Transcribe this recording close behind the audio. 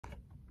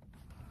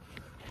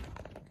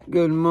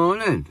Good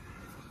morning.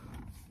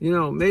 You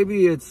know,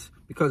 maybe it's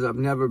because I've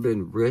never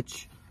been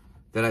rich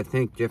that I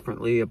think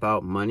differently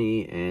about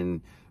money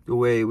and the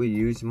way we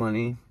use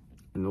money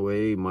and the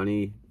way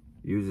money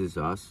uses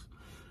us.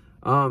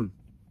 I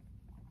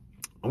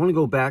want to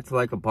go back to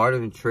like a barter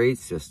and trade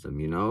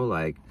system, you know,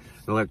 like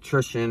an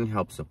electrician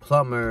helps a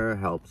plumber,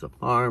 helps a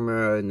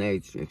farmer, and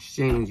they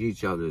exchange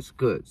each other's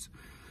goods.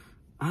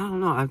 I don't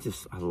know.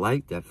 I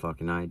like that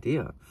fucking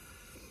idea.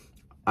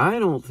 I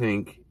don't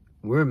think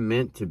we're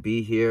meant to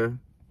be here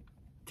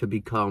to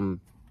become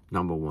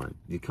number one,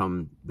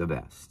 become the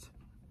best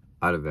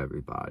out of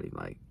everybody.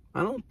 Like,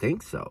 I don't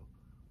think so.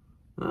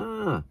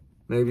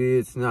 Maybe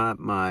it's not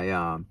my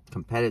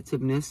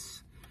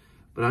competitiveness,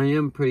 but I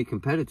am pretty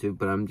competitive,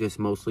 but I'm just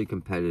mostly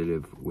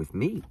competitive with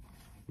me,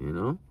 you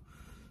know?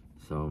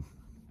 So,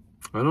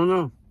 I don't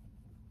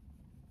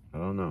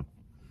know.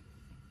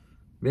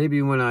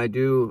 Maybe when I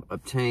do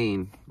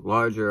obtain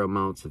larger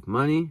amounts of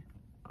money,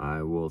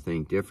 I will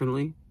think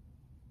differently.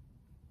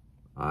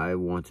 I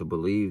want to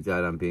believe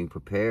that I'm being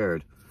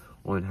prepared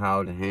on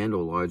how to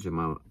handle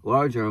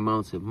larger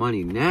amounts of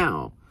money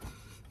now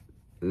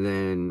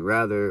than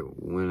rather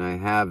when I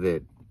have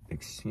it,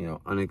 you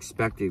know,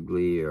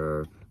 unexpectedly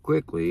or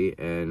quickly,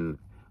 and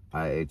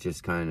it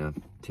just kind of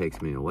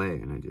takes me away,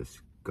 and I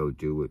just go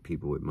do what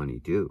people with money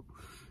do,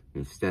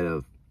 instead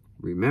of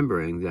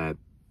remembering that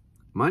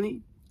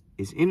money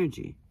is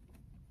energy.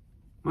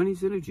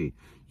 Money's energy.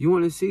 You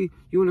want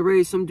to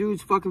raise some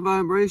dude's fucking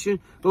vibration?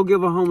 Go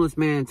give a homeless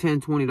man $10,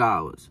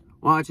 $20.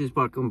 Watch his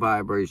fucking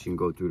vibration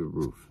go through the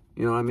roof.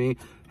 You know what I mean?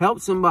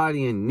 Help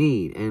somebody in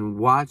need and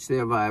watch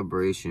their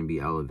vibration be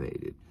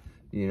elevated.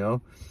 You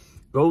know?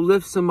 Go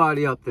lift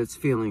somebody up that's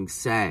feeling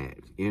sad.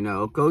 You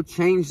know? Go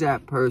change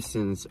that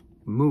person's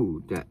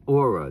mood, that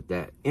aura,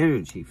 that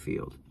energy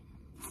field.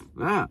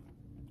 Yeah.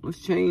 Let's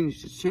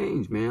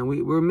change, man.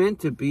 We're meant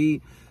to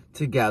be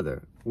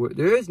together.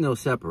 There is no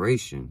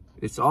separation.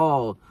 It's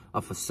all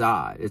a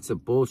facade. It's a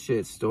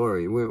bullshit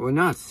story. We're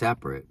not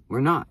separate.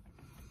 We're not.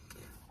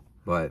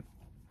 But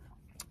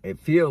it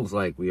feels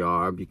like we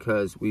are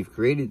because we've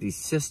created these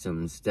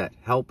systems that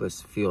help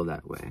us feel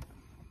that way.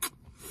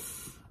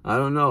 I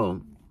don't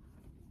know.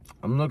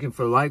 I'm looking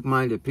for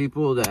like-minded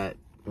people that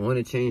want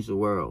to change the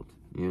world,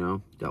 you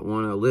know, that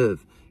want to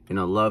live in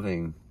a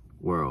loving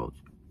world,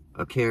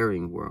 a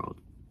caring world,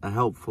 a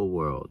helpful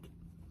world.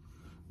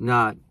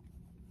 Not,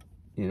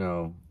 you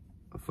know,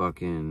 a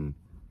fucking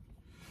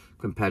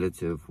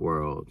competitive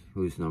world.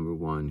 Who's number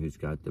one? Who's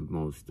got the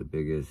most, the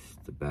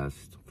biggest, the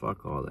best?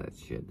 Fuck all that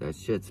shit. That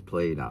shit's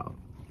played out.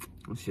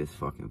 That shit's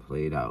fucking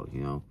played out,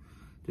 you know?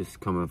 This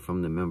coming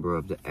from the member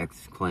of the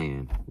X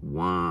clan.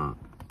 Wah.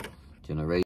 Generation.